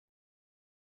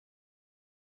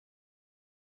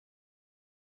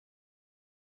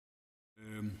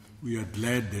We are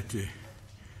glad that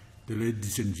the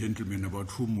ladies and gentlemen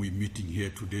about whom we're meeting here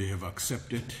today have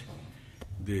accepted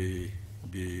the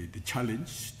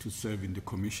challenge to serve in the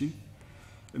Commission.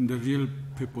 And the real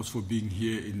purpose for being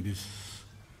here in this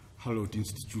hallowed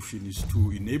institution is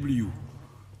to enable you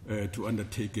to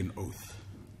undertake an oath.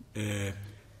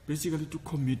 Basically to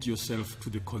commit yourself to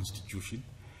the Constitution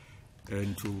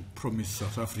and to promise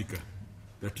South Africa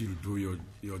that you'll do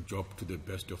your job to the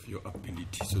best of your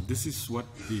ability. So this is what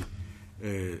the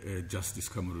Justice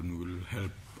Cameron will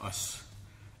help us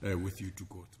with you to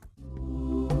go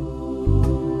through.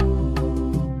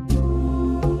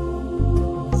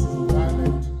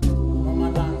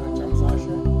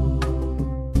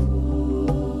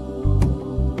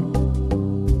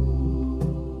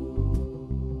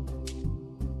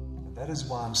 That is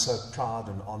why I'm so proud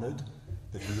and honored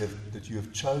that you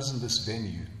have chosen this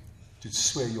venue to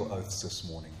swear your oaths this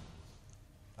morning.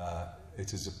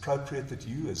 It is appropriate that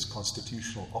you, as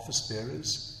constitutional office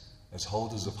bearers, as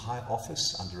holders of high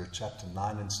office under a Chapter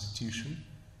 9 institution,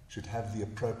 should have the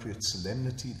appropriate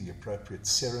solemnity, the appropriate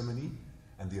ceremony,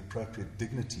 and the appropriate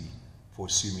dignity for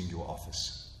assuming your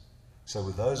office. So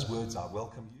with those words, I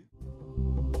welcome you.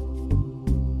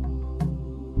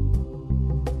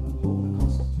 Uphold the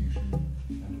Constitution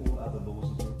and all other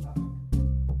laws of the Republic.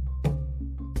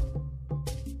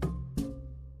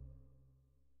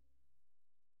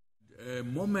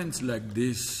 Moments like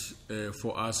this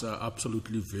for us are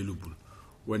absolutely valuable.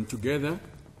 When together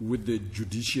with the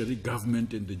judiciary,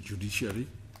 government and the judiciary,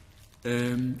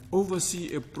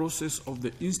 oversee a process of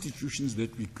the institutions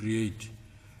that we create,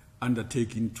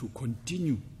 undertaking to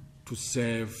continue to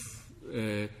serve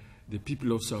the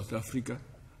people of South Africa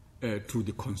to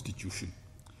the Constitution.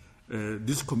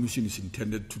 This commission is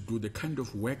intended to do the kind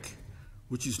of work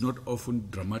which is not often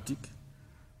dramatic,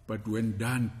 but when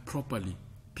done properly,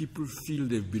 people feel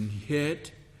they've been heard,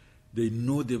 they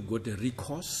know they've got a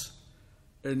recourse,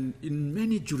 and in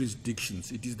many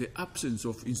jurisdictions, it is the absence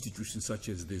of institutions such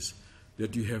as this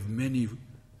that you have many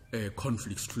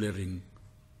conflicts flaring,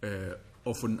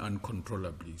 often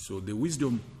uncontrollably. So the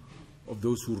wisdom of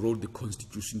those who wrote the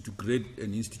Constitution to create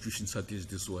an institution such as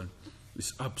this one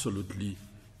is absolutely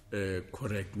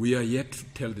correct. We are yet to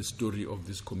tell the story of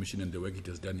this commission and the work it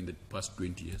has done in the past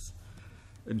 20 years.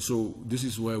 And so this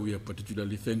is why we are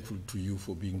particularly thankful to you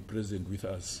for being present with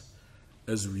us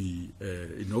as we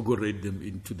inaugurate them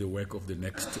into the work of the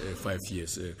next 5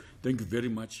 years. Thank you very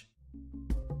much.